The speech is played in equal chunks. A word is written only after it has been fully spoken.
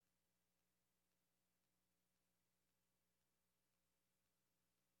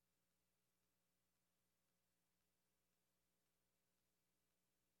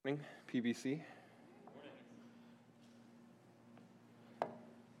Morning, PBC.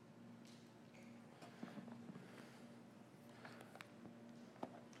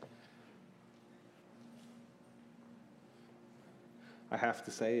 I have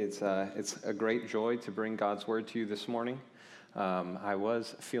to say it's a great joy to bring God's word to you this morning. I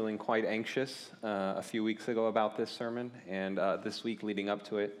was feeling quite anxious a few weeks ago about this sermon and this week leading up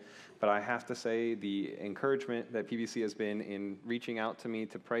to it. But I have to say the encouragement that PBC has been in reaching out to me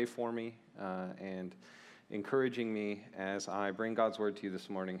to pray for me and encouraging me as I bring God's word to you this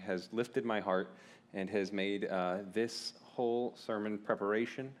morning has lifted my heart and has made this whole sermon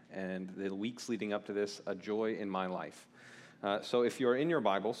preparation and the weeks leading up to this a joy in my life. So if you're in your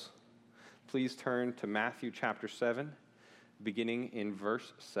Bibles, please turn to Matthew chapter 7, beginning in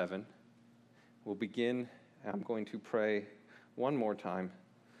verse 7. We'll begin, I'm going to pray one more time,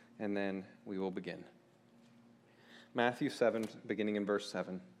 and then we will begin. Matthew 7, beginning in verse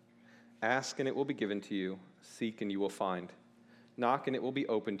 7. Ask and it will be given to you, seek and you will find. Knock and it will be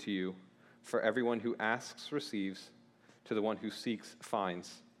opened to you, for everyone who asks receives, to the one who seeks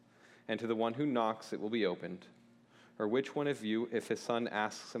finds, and to the one who knocks it will be opened. Or which one of you, if his son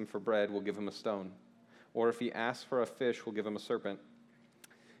asks him for bread, will give him a stone? Or if he asks for a fish, will give him a serpent?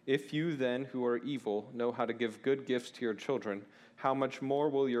 If you then, who are evil, know how to give good gifts to your children, how much more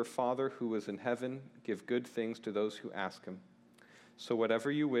will your Father who is in heaven give good things to those who ask him? So whatever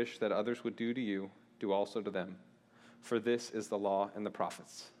you wish that others would do to you, do also to them. For this is the law and the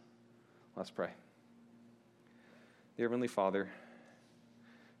prophets. Let's pray. Dear Heavenly Father,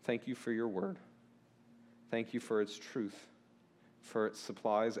 thank you for your word. Thank you for its truth, for it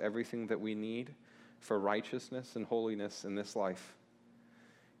supplies everything that we need for righteousness and holiness in this life.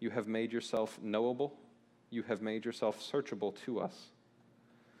 You have made yourself knowable. You have made yourself searchable to us.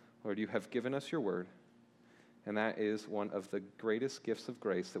 Lord, you have given us your word, and that is one of the greatest gifts of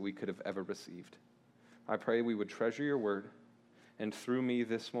grace that we could have ever received. I pray we would treasure your word, and through me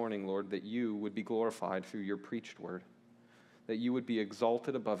this morning, Lord, that you would be glorified through your preached word, that you would be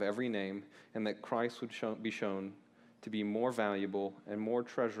exalted above every name, and that Christ would be shown to be more valuable and more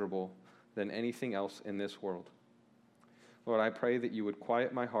treasurable than anything else in this world. Lord, I pray that you would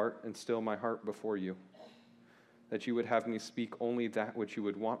quiet my heart and still my heart before you, that you would have me speak only that which you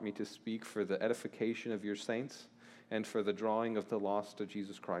would want me to speak for the edification of your saints and for the drawing of the lost to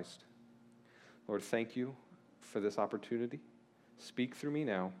Jesus Christ. Lord, thank you for this opportunity. Speak through me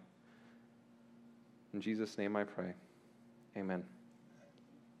now. In Jesus' name I pray. Amen.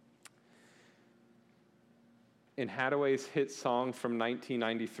 In Haddaway's hit song from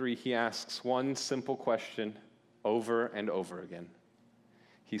 1993, he asks one simple question over and over again.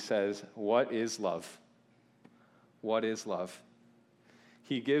 He says, "What is love? What is love?"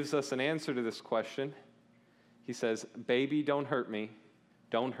 He gives us an answer to this question. He says, "Baby, don't hurt me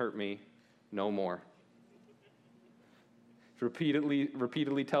no more." He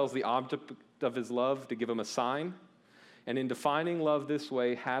repeatedly tells the object of his love to give him a sign. And in defining love this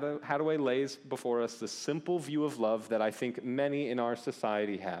way, Haddaway lays before us the simple view of love that I think many in our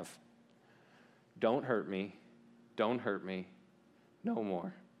society have. Don't hurt me no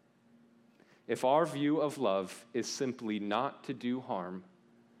more. If our view of love is simply not to do harm,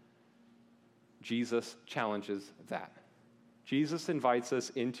 Jesus challenges that. Jesus invites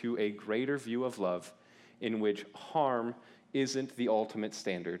us into a greater view of love in which harm isn't the ultimate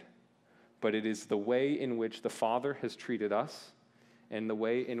standard, but it is the way in which the Father has treated us and the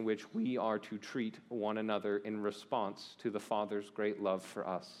way in which we are to treat one another in response to the Father's great love for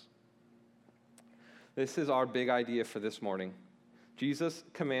us. This is our big idea for this morning. Jesus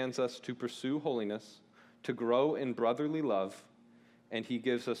commands us to pursue holiness, to grow in brotherly love, and he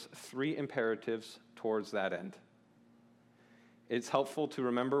gives us 3 imperatives towards that end. It's helpful to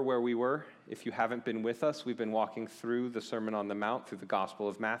remember where we were. If you haven't been with us, we've been walking through the Sermon on the Mount, through the Gospel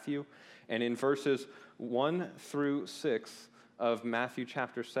of Matthew. And in verses 1 through 6 of Matthew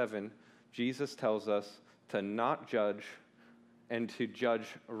chapter 7, Jesus tells us to not judge and to judge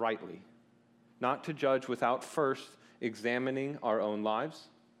rightly. Not to judge without first examining our own lives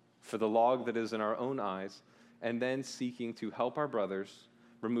for the log that is in our own eyes, and then seeking to help our brothers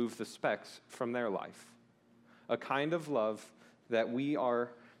remove the specks from their life. A kind of love that we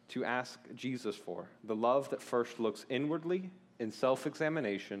are to ask Jesus for, the love that first looks inwardly in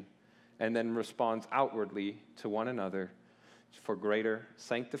self-examination and then responds outwardly to one another for greater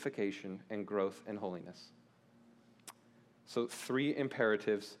sanctification and growth in holiness. So 3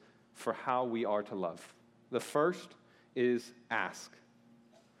 imperatives for how we are to love. The first is ask.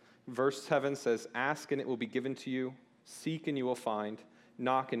 Verse 7 says, "Ask and it will be given to you, seek and you will find,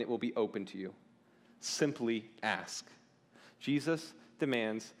 knock and it will be open to you." Simply ask. Jesus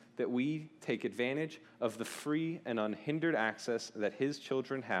demands that we take advantage of the free and unhindered access that his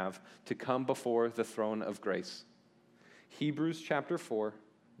children have to come before the throne of grace. Hebrews chapter 4,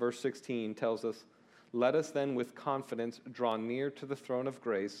 verse 16 tells us, "Let us then with confidence draw near to the throne of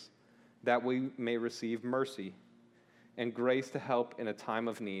grace, that we may receive mercy and grace to help in a time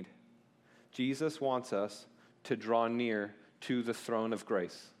of need." Jesus wants us to draw near to the throne of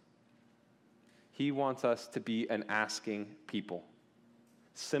grace. He wants us to be an asking people,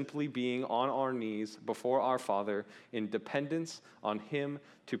 simply being on our knees before our Father in dependence on him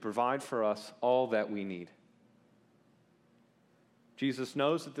to provide for us all that we need. Jesus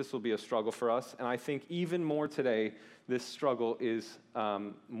knows that this will be a struggle for us, and I think even more today, this struggle is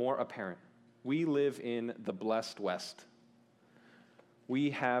more apparent. We live in the blessed West. We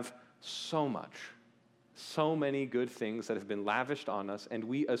have so much, so many good things that have been lavished on us, and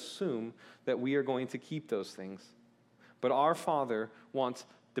we assume that we are going to keep those things. But our Father wants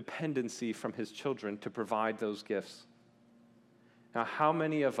dependency from his children to provide those gifts. Now, how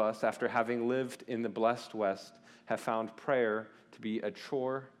many of us, after having lived in the blessed West, have found prayer to be a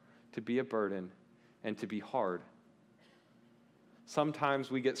chore, to be a burden, and to be hard? Sometimes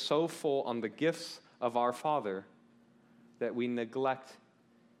we get so full on the gifts of our Father that we neglect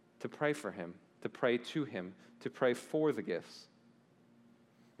to pray for him, to pray to him, to pray for the gifts.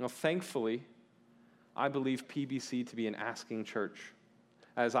 Now, thankfully, I believe PBC to be an asking church.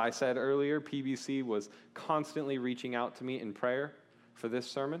 As I said earlier, PBC was constantly reaching out to me in prayer for this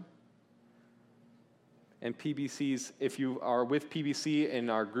sermon. And PBC's, if you are with PBC in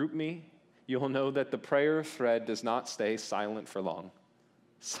our group me, you'll know that the prayer thread does not stay silent for long.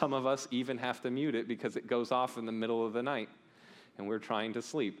 Some of us even have to mute it because it goes off in the middle of the night and we're trying to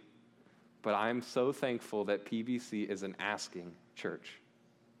sleep. But I'm so thankful that PBC is an asking church.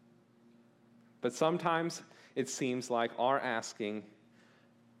 But sometimes it seems like our asking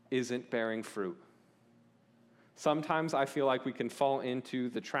isn't bearing fruit. Sometimes I feel like we can fall into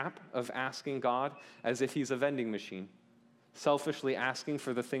the trap of asking God as if he's a vending machine, selfishly asking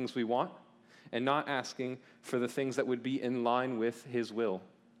for the things we want and not asking for the things that would be in line with his will.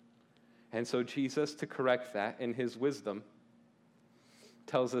 And so Jesus, to correct that in his wisdom,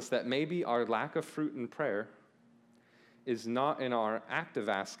 tells us that maybe our lack of fruit in prayer is not in our active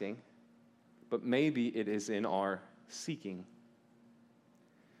asking, but maybe it is in our seeking.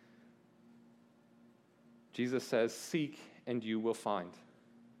 Jesus says, "Seek and you will find."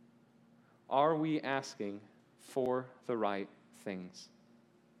 Are we asking for the right things?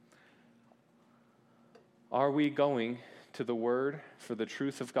 Are we going to the Word for the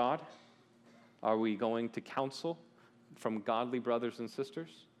truth of God? Are we going to counsel from godly brothers and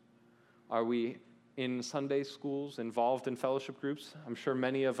sisters? Are we in Sunday schools, involved in fellowship groups? I'm sure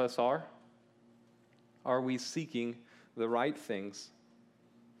many of us are. Are we seeking the right things?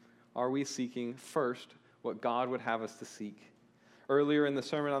 Are we seeking first what God would have us to seek? Earlier in the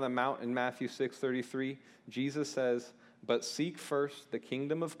Sermon on the Mount in Matthew 6:33, Jesus says, "But seek first the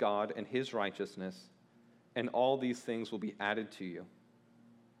kingdom of God and his righteousness, and all these things will be added to you."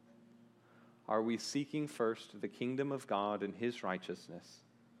 Are we seeking first the kingdom of God and his righteousness?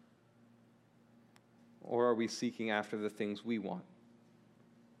 Or are we seeking after the things we want?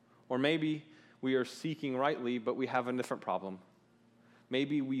 Or maybe we are seeking rightly, but we have a different problem.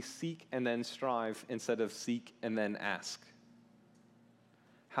 Maybe we seek and then strive instead of seek and then ask.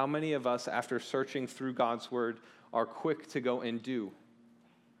 How many of us, after searching through God's word, are quick to go and do?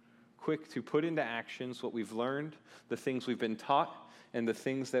 Quick to put into actions what we've learned, the things we've been taught, and the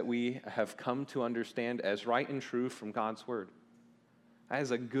things that we have come to understand as right and true from God's word. That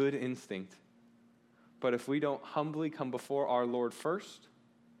is a good instinct. But if we don't humbly come before our Lord first,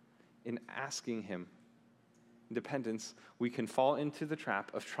 in asking him dependence, we can fall into the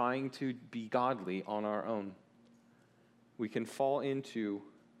trap of trying to be godly on our own. We can fall into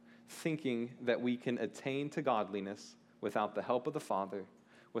thinking that we can attain to godliness without the help of the Father,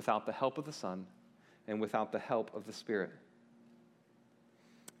 without the help of the Son, and without the help of the Spirit.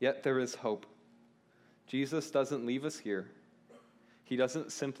 Yet there is hope. Jesus doesn't leave us here. He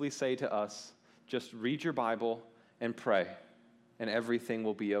doesn't simply say to us, just read your Bible and pray, and everything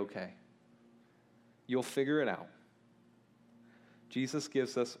will be okay. You'll figure it out. Jesus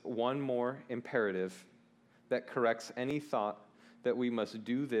gives us one more imperative that corrects any thought that we must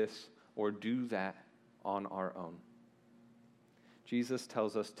do this or do that on our own. Jesus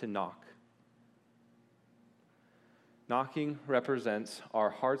tells us to knock. Knocking represents our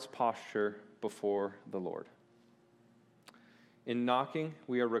heart's posture before the Lord. In knocking,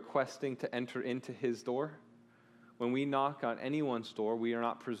 we are requesting to enter into his door. When we knock on anyone's door, we are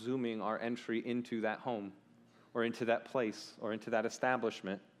not presuming our entry into that home. or into that place or into that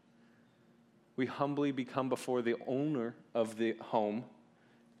establishment, we humbly become before the owner of the home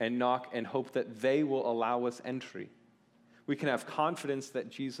and knock and hope that they will allow us entry. We can have confidence that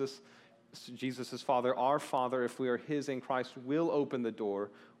Jesus' Father, our Father, if we are His in Christ, will open the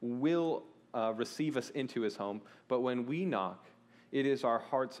door, will receive us into His home. But when we knock, it is our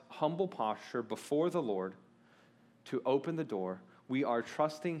heart's humble posture before the Lord to open the door. We are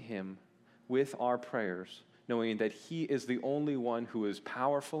trusting Him with our prayers, knowing that He is the only one who is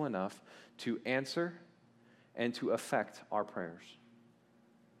powerful enough to answer and to affect our prayers.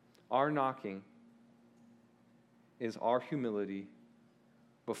 Our knocking is our humility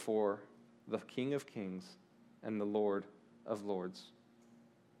before the King of Kings and the Lord of Lords.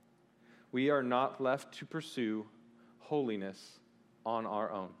 We are not left to pursue holiness on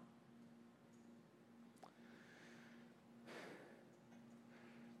our own.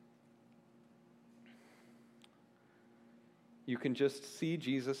 You can just see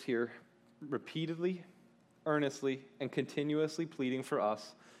Jesus here repeatedly, earnestly, and continuously pleading for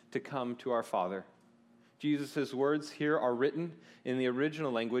us to come to our Father. Jesus' words here are written in the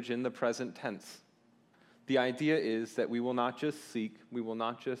original language in the present tense. The idea is that we will not just seek, we will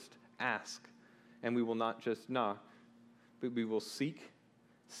not just ask, and we will not just knock, but we will seek,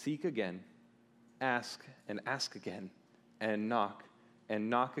 seek again, ask and ask again, and knock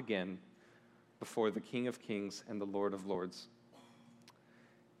again before the King of Kings and the Lord of Lords.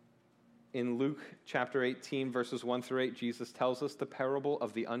 In Luke chapter 18, verses 1 through 8, Jesus tells us the parable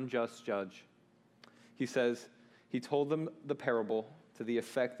of the unjust judge. He says, he told them the parable to the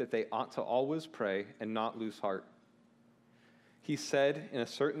effect that they ought to always pray and not lose heart. He said, in a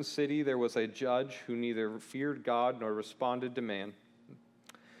certain city there was a judge who neither feared God nor responded to man.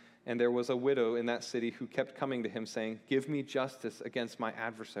 And there was a widow in that city who kept coming to him, saying, "Give me justice against my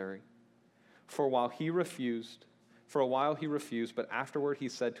adversary." For a while he refused, but afterward he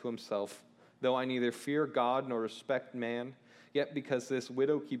said to himself, "Though I neither fear God nor respect man, yet because this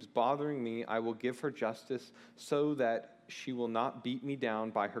widow keeps bothering me, I will give her justice so that she will not beat me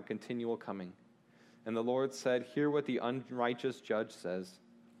down by her continual coming." And the Lord said, "Hear what the unrighteous judge says.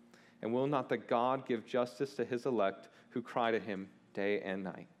 And will not the God give justice to his elect who cry to him day and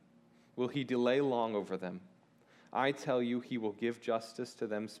night? Will he delay long over them? I tell you, he will give justice to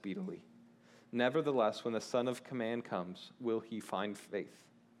them speedily. Nevertheless, when the Son of Command comes, will he find faith?"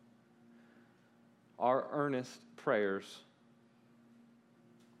 Our earnest prayers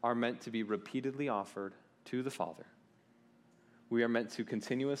are meant to be repeatedly offered to the Father. We are meant to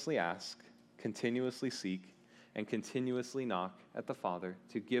continuously ask, continuously seek, and continuously knock at the Father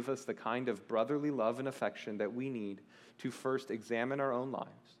to give us the kind of brotherly love and affection that we need to first examine our own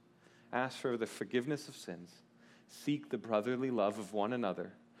lives, ask for the forgiveness of sins, seek the brotherly love of one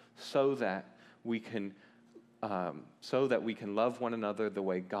another, so that we can love one another the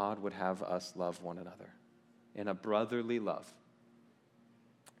way God would have us love one another, in a brotherly love.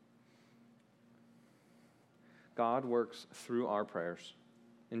 God works through our prayers.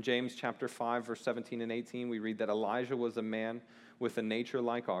 In James chapter 5, verse 17 and 18, we read that Elijah was a man with a nature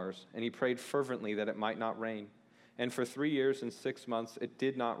like ours, and he prayed fervently that it might not rain. And for 3 years and 6 months it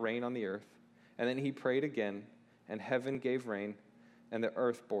did not rain on the earth. And then he prayed again, and heaven gave rain, and the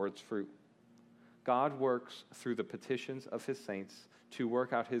earth bore its fruit. God works through the petitions of his saints to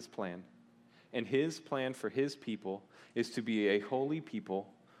work out his plan. And his plan for his people is to be a holy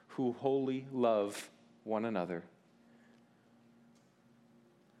people who wholly love one another.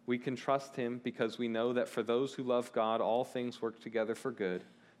 We can trust him because we know that for those who love God, all things work together for good,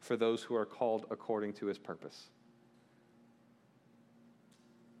 for those who are called according to his purpose.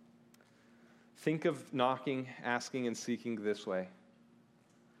 Think of knocking, asking, and seeking this way.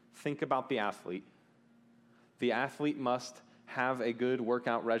 Think about the athlete. The athlete must have a good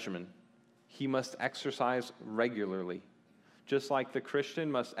workout regimen. He must exercise regularly. Just like the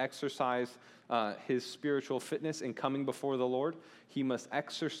Christian must exercise his spiritual fitness in coming before the Lord, he must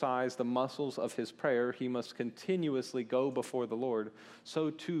exercise the muscles of his prayer. He must continuously go before the Lord.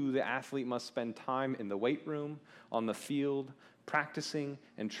 So too, the athlete must spend time in the weight room, on the field, practicing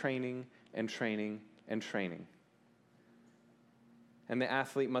and training and training and training. And the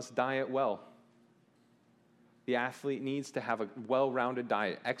athlete must diet well. The athlete needs to have a well-rounded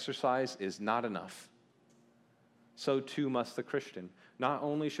diet. Exercise is not enough. So too must the Christian. Not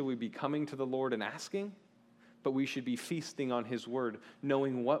only should we be coming to the Lord and asking, but we should be feasting on his word,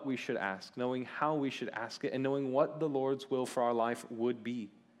 knowing what we should ask, knowing how we should ask it, and knowing what the Lord's will for our life would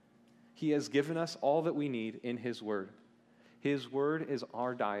be. He has given us all that we need in his word. His word is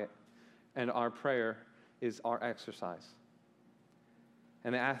our diet, and our prayer is our exercise.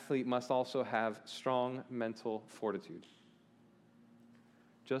 And the athlete must also have strong mental fortitude.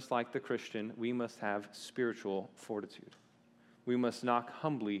 Just like the Christian, we must have spiritual fortitude. We must knock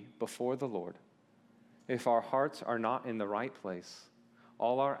humbly before the Lord. If our hearts are not in the right place,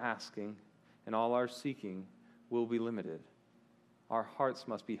 all our asking and all our seeking will be limited. Our hearts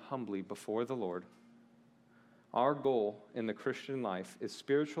must be humbly before the Lord. Our goal in the Christian life is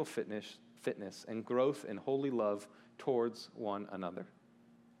spiritual fitness and growth in holy love towards one another.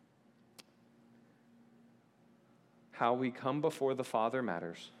 How we come before the Father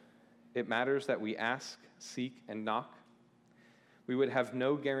matters. It matters that we ask, seek, and knock. We would have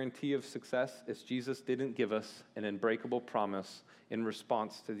no guarantee of success if Jesus didn't give us an unbreakable promise in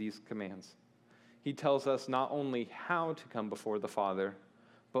response to these commands. He tells us not only how to come before the Father,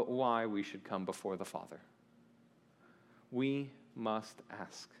 but why we should come before the Father. We must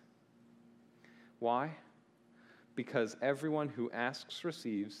ask. Why? Because everyone who asks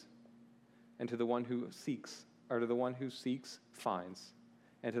receives, and to the one who seeks finds,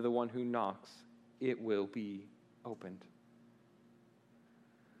 and to the one who knocks it will be opened.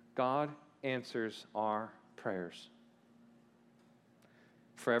 God answers our prayers.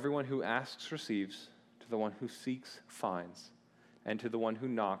 For everyone who asks receives, to the one who seeks finds, and to the one who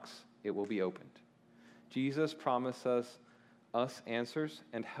knocks it will be opened. Jesus promises us answers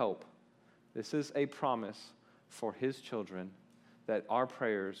and help. This is a promise for his children that our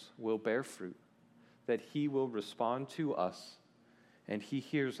prayers will bear fruit, that he will respond to us, and he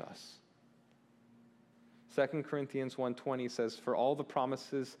hears us. 2 Corinthians 1:20 says, "For all the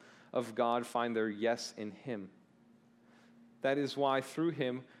promises of God find their yes in him. That is why through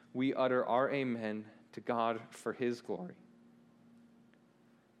him we utter our amen to God for his glory."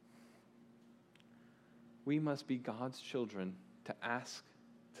 We must be God's children to ask,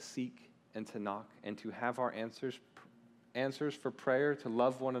 to seek, and to knock, and to have our answers for prayer, to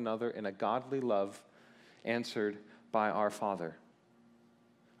love one another in a godly love answered by our Father.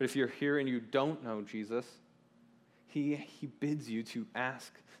 But if you're here and you don't know Jesus, he bids you to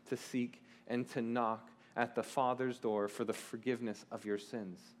ask, to seek, and to knock at the Father's door for the forgiveness of your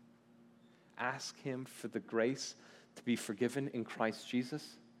sins. Ask him for the grace to be forgiven in Christ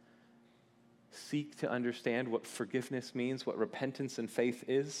Jesus. Seek to understand what forgiveness means, what repentance and faith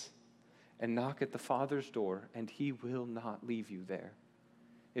is, and knock at the Father's door, and he will not leave you there.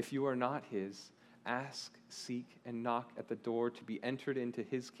 If you are not his, ask, seek, and knock at the door to be entered into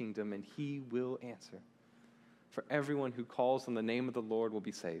his kingdom, and he will answer. For everyone who calls on the name of the Lord will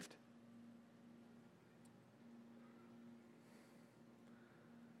be saved.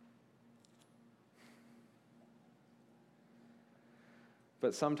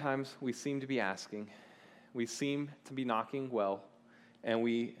 But sometimes we seem to be asking, we seem to be knocking well, and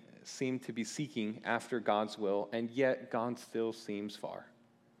we seem to be seeking after God's will, and yet God still seems far.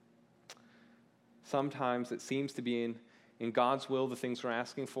 Sometimes it seems to be in God's will the things we're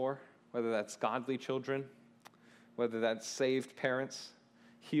asking for, whether that's godly children, whether that's saved parents,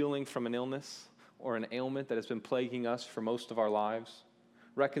 healing from an illness or an ailment that has been plaguing us for most of our lives,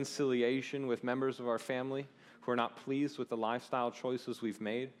 reconciliation with members of our family who are not pleased with the lifestyle choices we've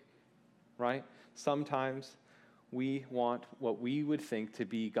made, right? Sometimes we want what we would think to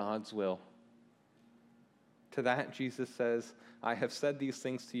be God's will. To that, Jesus says, "I have said these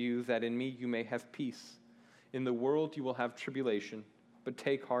things to you, that in me you may have peace. In the world you will have tribulation, but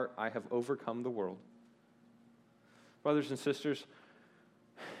take heart, I have overcome the world." Brothers and sisters,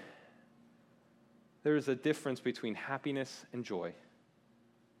 there is a difference between happiness and joy.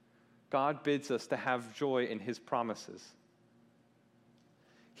 God bids us to have joy in his promises.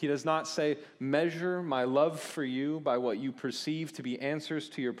 He does not say, "Measure my love for you by what you perceive to be answers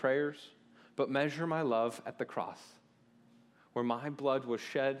to your prayers, but measure my love at the cross, where my blood was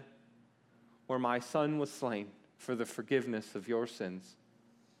shed, where my son was slain for the forgiveness of your sins."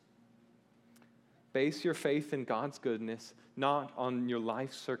 Base your faith in God's goodness, not on your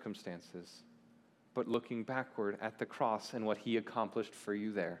life circumstances, but looking backward at the cross and what he accomplished for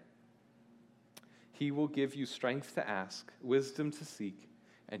you there. He will give you strength to ask, wisdom to seek,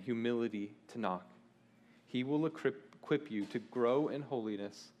 and humility to knock. He will equip you to grow in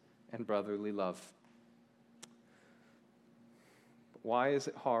holiness and brotherly love. But why is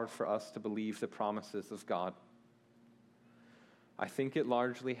it hard for us to believe the promises of God? I think it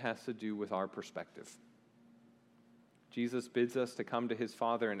largely has to do with our perspective. Jesus bids us to come to his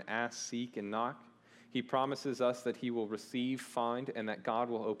Father and ask, seek, and knock. He promises us that he will receive, find, and that God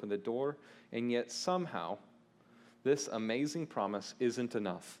will open the door. And yet somehow, this amazing promise isn't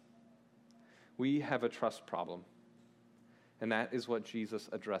enough. We have a trust problem. And that is what Jesus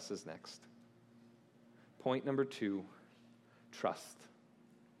addresses next. Point number 2, trust.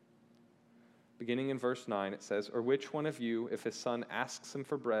 beginning in verse 9, it says, "Or which one of you, if his son asks him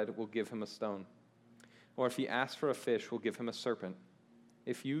for bread, will give him a stone? Or if he asks for a fish, will give him a serpent?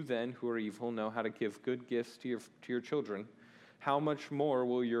 If you then, who are evil, know how to give good gifts to your children, how much more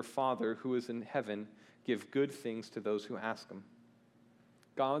will your Father who is in heaven give good things to those who ask him?"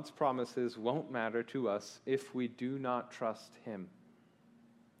 God's promises won't matter to us if we do not trust him.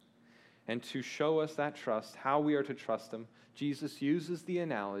 And to show us that trust, how we are to trust him, Jesus uses the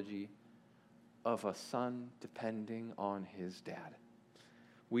analogy of a son depending on his dad.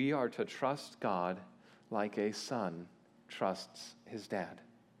 We are to trust God like a son trusts his dad,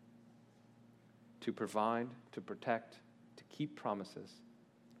 to provide, to protect, to keep promises.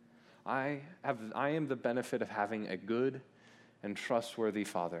 I am the benefit of having a good and trustworthy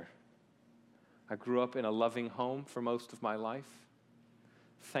father. I grew up in a loving home for most of my life.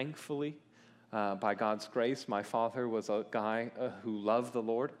 Thankfully, by God's grace, my father was a guy who loved the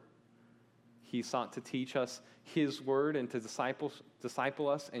Lord. He sought to teach us his word and to disciple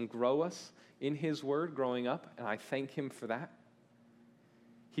us and grow us in his word growing up, and I thank him for that.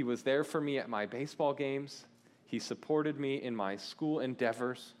 He was there for me at my baseball games. He supported me in my school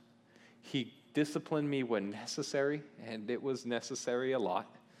endeavors. He disciplined me when necessary, and it was necessary a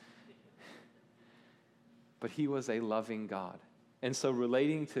lot. But he was a loving God. And so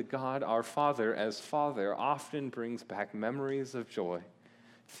relating to God, our Father, as Father often brings back memories of joy,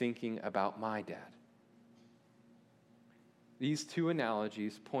 thinking about my dad. These two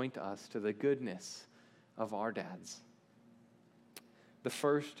analogies point us to the goodness of our dads. The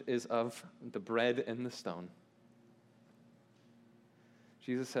first is of the bread and the stone.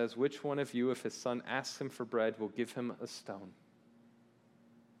 Jesus says, "Which one of you, if his son asks him for bread, will give him a stone?"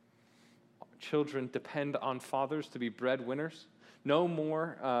 Children depend on fathers to be breadwinners. No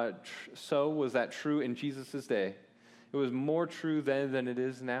more so was that true in Jesus' day. It was more true then than it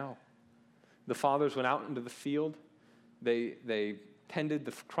is now. The fathers went out into the field. They tended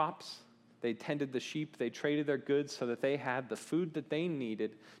the crops. They tended the sheep. They traded their goods so that they had the food that they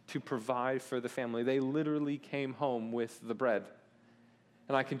needed to provide for the family. They literally came home with the bread.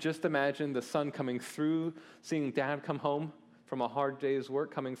 And I can just imagine the son coming through, seeing dad come home from a hard day's work,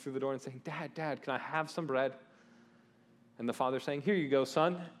 coming through the door and saying, Dad, can I have some bread?" And the father saying, "Here you go,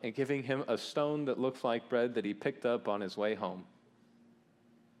 son," and giving him a stone that looks like bread that he picked up on his way home.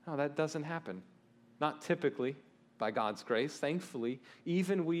 No, that doesn't happen. Not typically, by God's grace. Thankfully,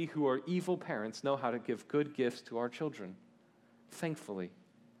 even we who are evil parents know how to give good gifts to our children. Thankfully.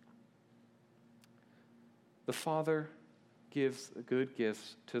 The Father gives good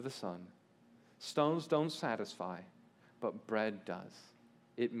gifts to the Son. Stones don't satisfy, but bread does.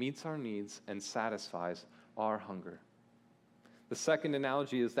 It meets our needs and satisfies our hunger. The second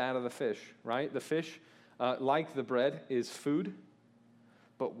analogy is that of the fish, right? The fish, like the bread, is food,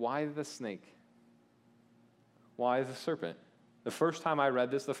 but why the snake? Why the serpent? The first time I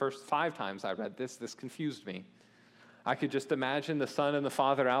read this, the first 5 times I read this confused me. I could just imagine the son and the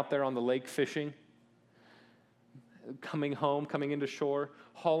father out there on the lake fishing, coming home, coming into shore,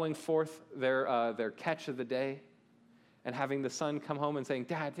 hauling forth their catch of the day, and having the son come home and saying,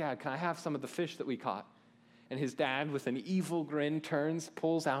 Dad, can I have some of the fish that we caught? And his dad, with an evil grin, turns,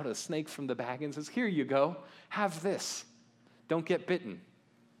 pulls out a snake from the bag and says, "Here you go, have this. Don't get bitten."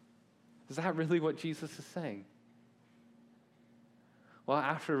 Is that really what Jesus is saying? Well,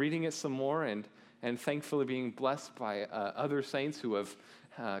 after reading it some more and thankfully being blessed by other saints who have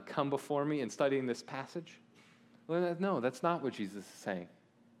come before me and studying this passage, well, no, that's not what Jesus is saying.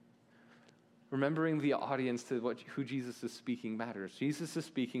 Remembering the audience to who Jesus is speaking matters. Jesus is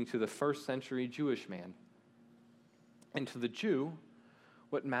speaking to the first century Jewish man. And to the Jew,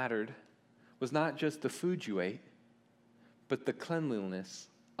 what mattered was not just the food you ate, but the cleanliness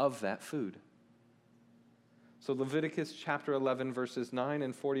of that food. So Leviticus chapter 11, verses 9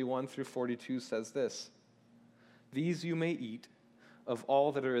 and 41 through 42 says this: "These you may eat of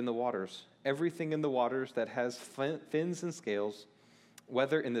all that are in the waters. Everything in the waters that has fins and scales,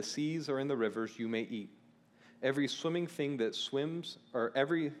 whether in the seas or in the rivers, you may eat. Every swimming thing that swims, or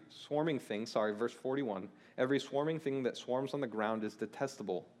every swarming thing, verse 41, every swarming thing that swarms on the ground is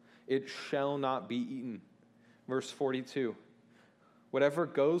detestable. It shall not be eaten." Verse 42, "Whatever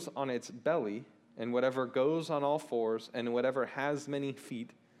goes on its belly, and whatever goes on all fours, and whatever has many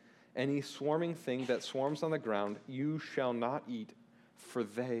feet, any swarming thing that swarms on the ground, you shall not eat, for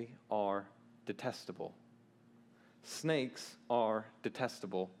they are detestable." Snakes are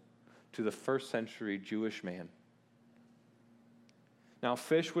detestable to the first century Jewish man. Now,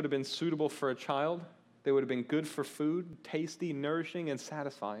 fish would have been suitable for a child. They would have been good for food, tasty, nourishing, and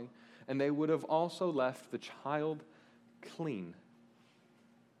satisfying. And they would have also left the child clean,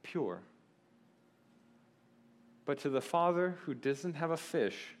 pure. But to the father who doesn't have a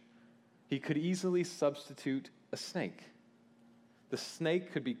fish, he could easily substitute a snake. The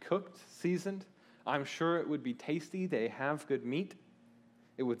snake could be cooked, seasoned. I'm sure it would be tasty. They have good meat.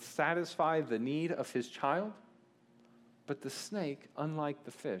 It would satisfy the need of his child. But the snake, unlike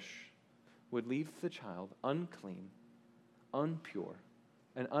the fish, would leave the child unclean, unpure,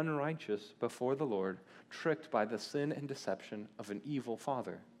 and unrighteous before the Lord, tricked by the sin and deception of an evil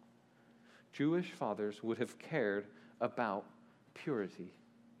father. Jewish fathers would have cared about purity.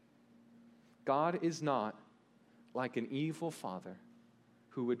 God is not like an evil father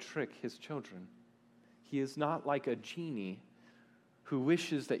who would trick his children. He is not like a genie who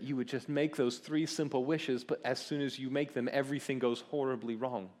wishes that you would just make those 3 simple wishes, but as soon as you make them, everything goes horribly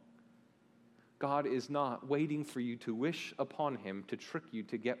wrong. God is not waiting for you to wish upon him to trick you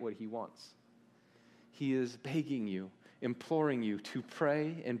to get what he wants. He is begging you, imploring you to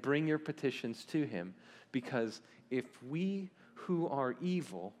pray and bring your petitions to him, because if we who are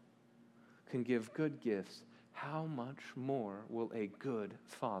evil can give good gifts, how much more will a good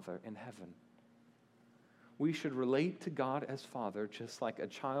Father in heaven? We should relate to God as Father just like a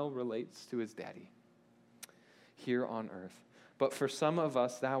child relates to his daddy here on earth. But for some of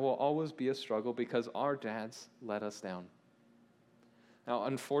us, that will always be a struggle because our dads let us down. Now,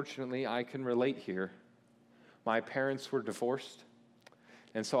 unfortunately, I can relate here. My parents were divorced,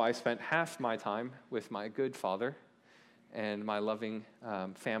 and so I spent half my time with my good father and my loving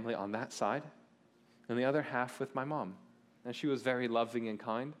family on that side, and the other half with my mom. And she was very loving and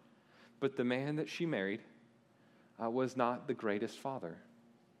kind, but the man that she married was not the greatest father.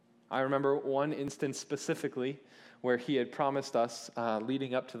 I remember one instance specifically where he had promised us,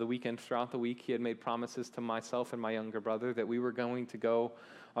 leading up to the weekend, throughout the week, he had made promises to myself and my younger brother that we were going to go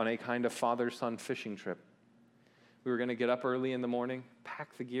on a kind of father-son fishing trip. We were going to get up early in the morning,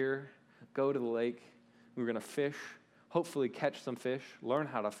 pack the gear, go to the lake. We were going to fish, hopefully catch some fish, learn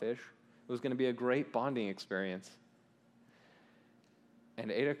how to fish. It was going to be a great bonding experience.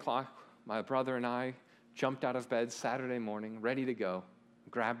 And 8 o'clock, my brother and I jumped out of bed Saturday morning, ready to go,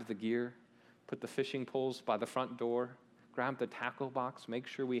 grabbed the gear, put the fishing poles by the front door, grabbed the tackle box, make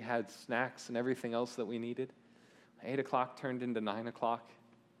sure we had snacks and everything else that we needed. 8 o'clock turned into 9 o'clock.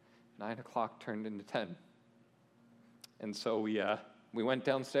 9 o'clock turned into 10. And so we went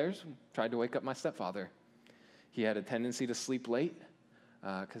downstairs, tried to wake up my stepfather. He had a tendency to sleep late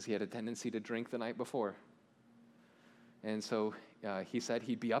because he had a tendency to drink the night before. And so he said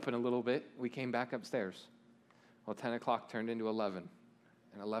he'd be up in a little bit. We came back upstairs. Well, 10 o'clock turned into 11,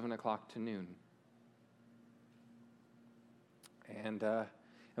 and 11 o'clock to noon. And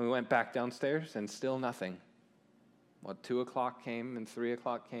we went back downstairs, and still nothing. Well, 2 o'clock came, and 3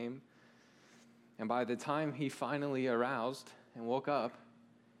 o'clock came. And by the time he finally aroused and woke up,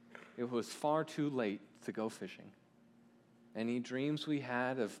 it was far too late to go fishing. Any dreams we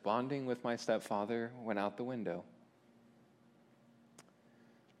had of bonding with my stepfather went out the window.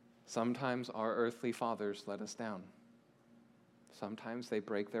 Sometimes our earthly fathers let us down. Sometimes they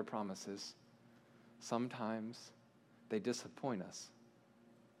break their promises. Sometimes they disappoint us.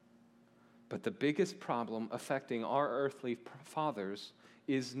 But the biggest problem affecting our earthly fathers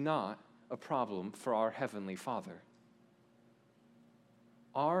is not a problem for our heavenly Father.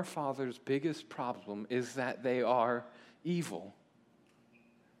 Our Father's biggest problem is that they are evil,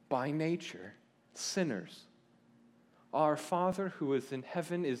 by nature, sinners. Our Father who is in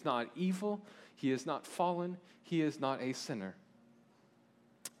heaven is not evil, he is not fallen, he is not a sinner.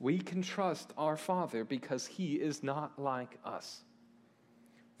 We can trust our Father because he is not like us.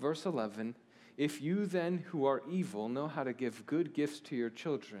 Verse 11, if you then who are evil know how to give good gifts to your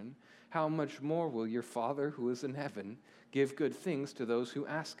children, how much more will your Father who is in heaven give good things to those who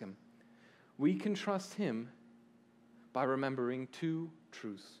ask him? We can trust him by remembering 2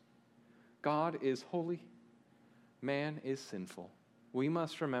 truths. God is holy, man is sinful. We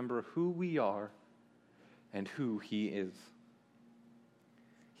must remember who we are and who he is.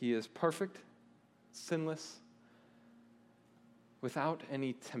 He is perfect, sinless, without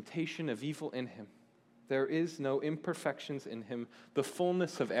any temptation of evil in him. There is no imperfections in him. The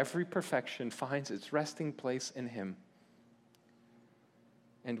fullness of every perfection finds its resting place in him.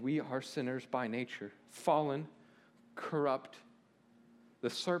 And we are sinners by nature, fallen, corrupt. The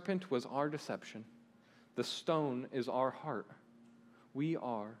serpent was our deception. The stone is our heart. We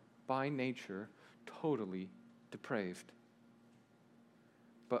are, by nature, totally depraved.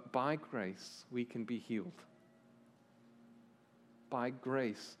 But by grace, we can be healed. By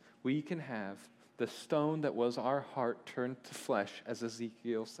grace, we can have the stone that was our heart turned to flesh, as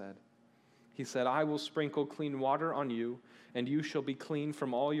Ezekiel said. He said, I will sprinkle clean water on you, and you shall be clean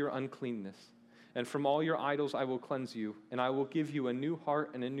from all your uncleanness. And from all your idols I will cleanse you, and I will give you a new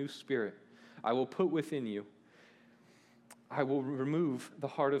heart and a new spirit. I will put within you. I will remove the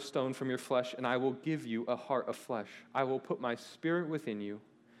heart of stone from your flesh, and I will give you a heart of flesh. I will put my spirit within you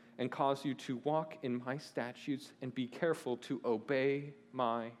and cause you to walk in my statutes and be careful to obey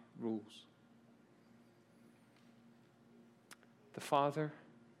my rules. The Father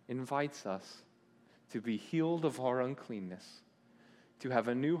invites us to be healed of our uncleanness, to have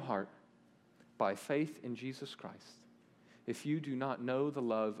a new heart by faith in Jesus Christ. If you do not know the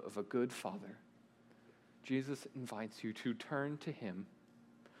love of a good Father, Jesus invites you to turn to him,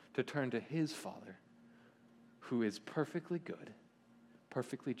 to turn to his Father, who is perfectly good,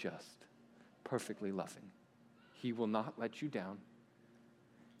 perfectly just, perfectly loving. He will not let you down.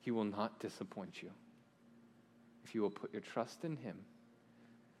 He will not disappoint you. If you will put your trust in him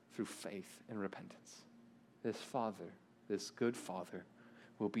through faith and repentance, this Father, this good Father,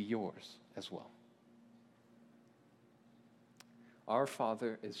 will be yours as well. Our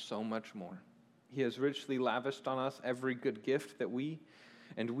Father is so much more. He has richly lavished on us every good gift that we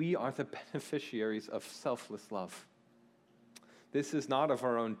are the beneficiaries of selfless love. This is not of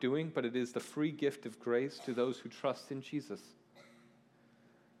our own doing, but it is the free gift of grace to those who trust in Jesus,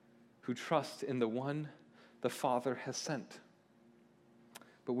 who trust in the one the Father has sent.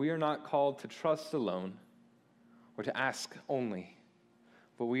 But we are not called to trust alone or to ask only,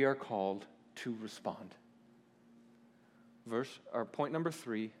 but we are called to respond. Point number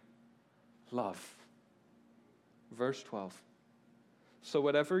 3, love. Verse 12. So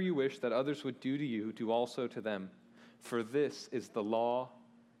whatever you wish that others would do to you, do also to them, for this is the law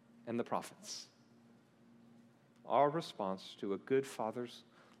and the prophets. Our response to a good Father's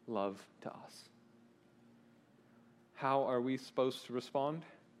love to us. How are we supposed to respond?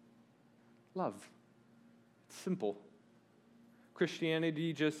 Love. It's simple.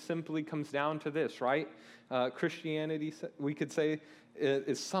 Christianity just simply comes down to this, right? Christianity, we could say,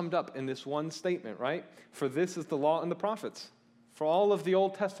 is summed up in this one statement, right? For this is the law and the prophets. For all of the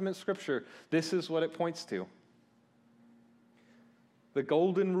Old Testament scripture, this is what it points to. The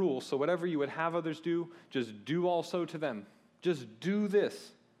golden rule, so whatever you would have others do, just do also to them. Just do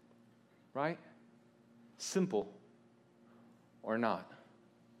this, right? Simple or not.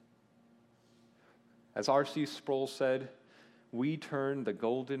 As R.C. Sproul said, we turn the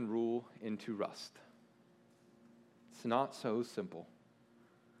golden rule into rust. It's not so simple.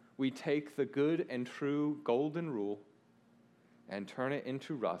 We take the good and true golden rule and turn it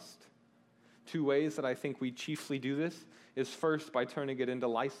into rust. 2 ways that I think we chiefly do this is first by turning it into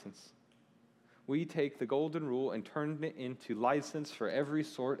license. We take the golden rule and turn it into license for every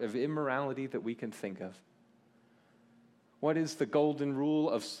sort of immorality that we can think of. What is the golden rule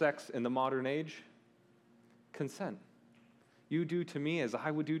of sex in the modern age? Consent. You do to me as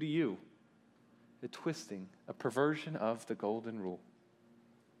I would do to you. A twisting, a perversion of the golden rule.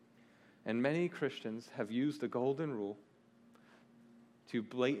 And many Christians have used the golden rule to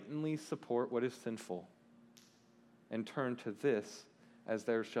blatantly support what is sinful and turn to this as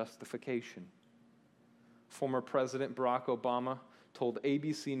their justification. Former President Barack Obama told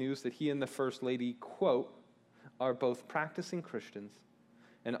ABC News that he and the First Lady, quote, are both practicing Christians,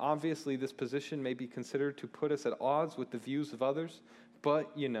 and obviously this position may be considered to put us at odds with the views of others,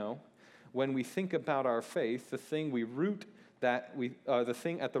 but, when we think about our faith, the thing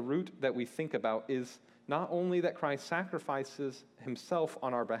at the root that we think about is not only that Christ sacrifices himself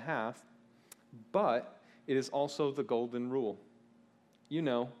on our behalf, but it is also the golden rule.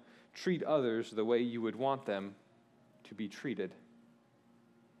 Treat others the way you would want them to be treated.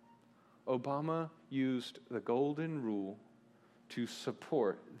 Obama used the golden rule to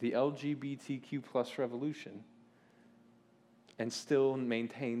support the LGBTQ plus revolution and still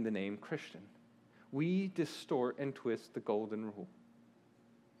maintain the name Christian. We distort and twist the golden rule.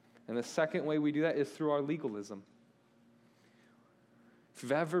 And the second way we do that is through our legalism. If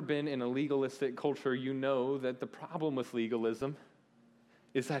you've ever been in a legalistic culture, you know that the problem with legalism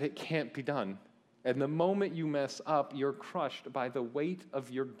is that it can't be done. And the moment you mess up, you're crushed by the weight of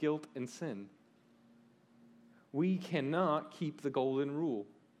your guilt and sin. We cannot keep the golden rule.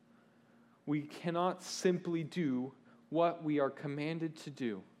 We cannot simply do what we are commanded to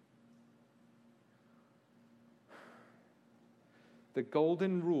do. The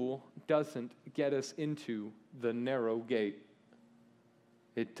golden rule doesn't get us into the narrow gate.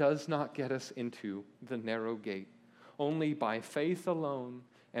 It does not get us into the narrow gate. Only by faith alone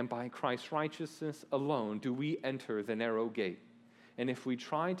and by Christ's righteousness alone do we enter the narrow gate. And if we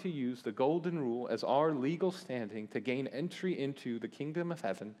try to use the golden rule as our legal standing to gain entry into the kingdom of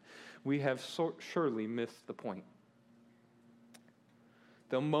heaven, we have surely missed the point.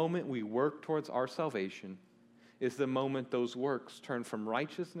 The moment we work towards our salvation is the moment those works turn from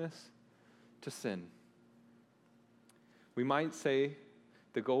righteousness to sin. We might say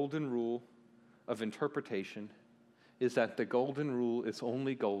the golden rule of interpretation is that the golden rule is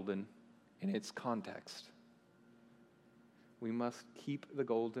only golden in its context. We must keep the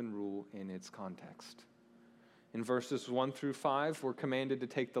golden rule in its context. In verses 1 through 5, we're commanded to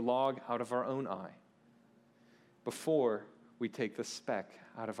take the log out of our own eye before we take the speck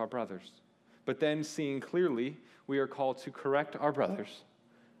out of our brother's. But then, seeing clearly, we are called to correct our brothers,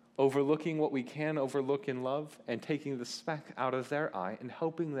 overlooking what we can overlook in love and taking the speck out of their eye and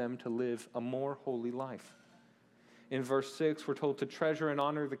helping them to live a more holy life. In verse 6, we're told to treasure and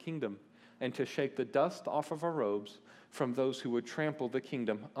honor the kingdom and to shake the dust off of our robes from those who would trample the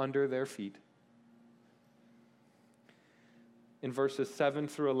kingdom under their feet. In verses 7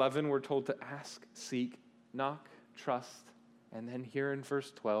 through 11, we're told to ask, seek, knock, trust, and then here in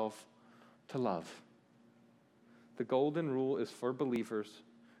verse 12, to love. The golden rule is for believers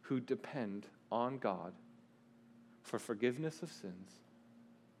who depend on God for forgiveness of sins,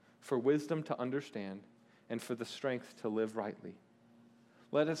 for wisdom to understand, and for the strength to live rightly.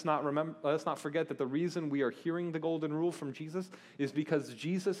 Let us not forget that the reason we are hearing the golden rule from Jesus is because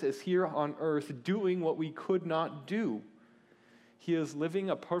Jesus is here on earth doing what we could not do. He is living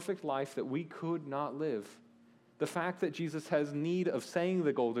a perfect life that we could not live. The fact that Jesus has need of saying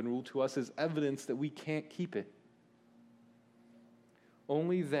the golden rule to us is evidence that we can't keep it.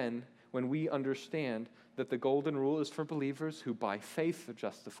 Only then, when we understand that the golden rule is for believers who by faith are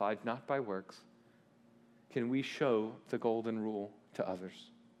justified, not by works, can we show the golden rule to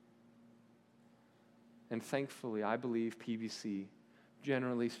others. And thankfully, I believe PBC,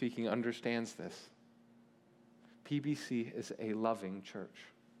 generally speaking, understands this. PBC is a loving church.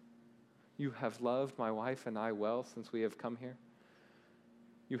 You have loved my wife and I well since we have come here.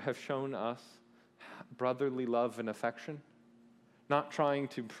 You have shown us brotherly love and affection, not trying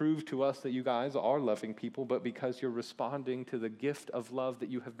to prove to us that you guys are loving people, but because you're responding to the gift of love that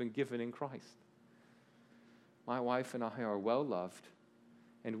you have been given in Christ. My wife and I are well loved,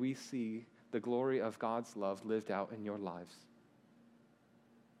 and we see the glory of God's love lived out in your lives.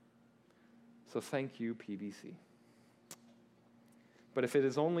 So thank you, PBC. But if it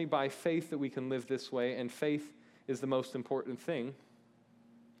is only by faith that we can live this way, and faith is the most important thing,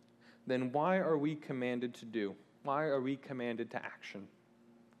 then why are we commanded to do? Why are we commanded to action?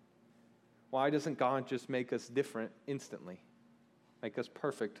 Why doesn't God just make us different instantly? Make us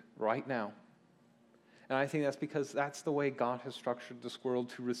perfect right now? And I think that's because that's the way God has structured this world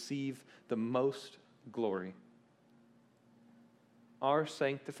to receive the most glory. Our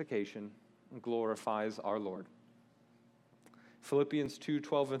sanctification glorifies our Lord. Philippians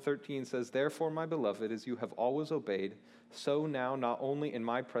 2:12 and 13 says, "Therefore, my beloved, as you have always obeyed, so now, not only in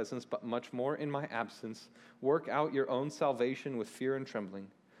my presence, but much more in my absence, work out your own salvation with fear and trembling.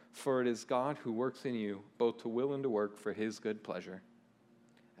 For it is God who works in you, both to will and to work for his good pleasure."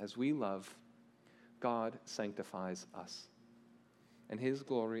 As we love, God sanctifies us, and his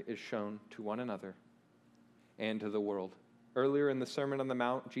glory is shown to one another and to the world. Earlier in the Sermon on the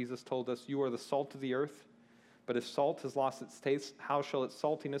Mount, Jesus told us, "You are the salt of the earth, but if salt has lost its taste, how shall its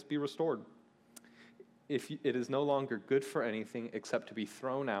saltiness be restored? If it is no longer good for anything except to be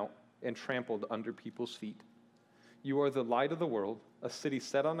thrown out and trampled under people's feet. You are the light of the world. A city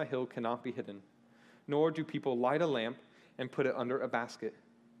set on a hill cannot be hidden. Nor do people light a lamp and put it under a basket,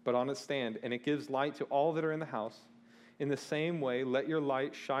 but on its stand, and it gives light to all that are in the house. In the same way, let your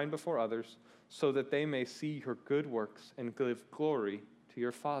light shine before others, so that they may see your good works and give glory to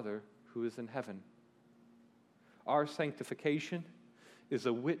your Father who is in heaven." Our sanctification is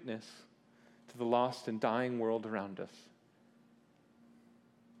a witness to the lost and dying world around us.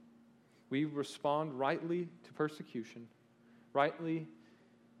 We respond rightly to persecution, rightly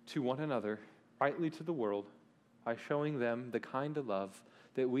to one another, rightly to the world, by showing them the kind of love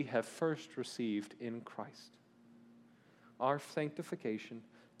that we have first received in Christ. Our sanctification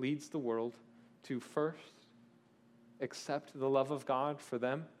leads the world to first accept the love of God for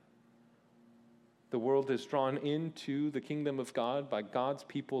them. The world is drawn into the kingdom of God by God's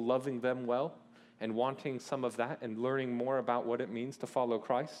people loving them well and wanting some of that and learning more about what it means to follow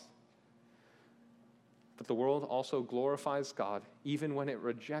Christ. But the world also glorifies God. Even when it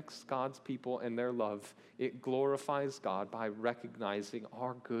rejects God's people and their love, it glorifies God by recognizing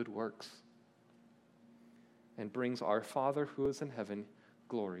our good works and brings our Father who is in heaven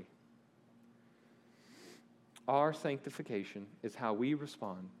glory. Our sanctification is how we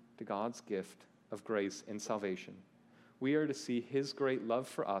respond to God's gift of grace and salvation. We are to see his great love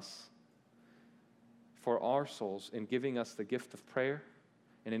for us, for our souls, in giving us the gift of prayer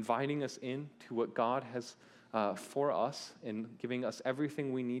and inviting us in to what God has for us and giving us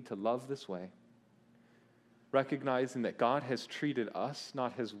everything we need to love this way. Recognizing that God has treated us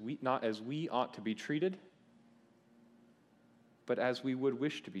not as we ought to be treated, but as we would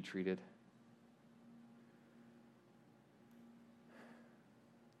wish to be treated.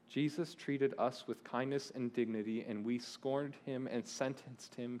 Jesus treated us with kindness and dignity, and we scorned him and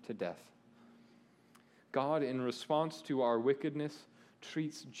sentenced him to death. God, in response to our wickedness,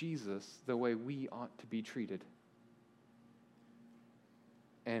 treats Jesus the way we ought to be treated.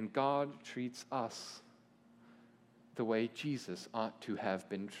 And God treats us the way Jesus ought to have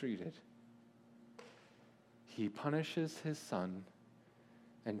been treated. He punishes his Son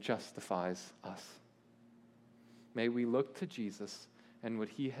and justifies us. May we look to Jesus and what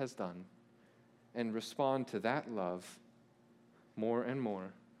he has done and respond to that love more and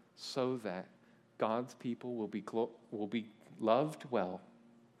more, so that God's people will be loved well,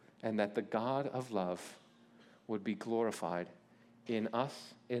 and that the God of love would be glorified in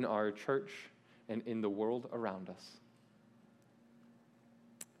us, in our church, and in the world around us.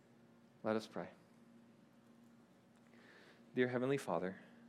 Let us pray. Dear Heavenly Father,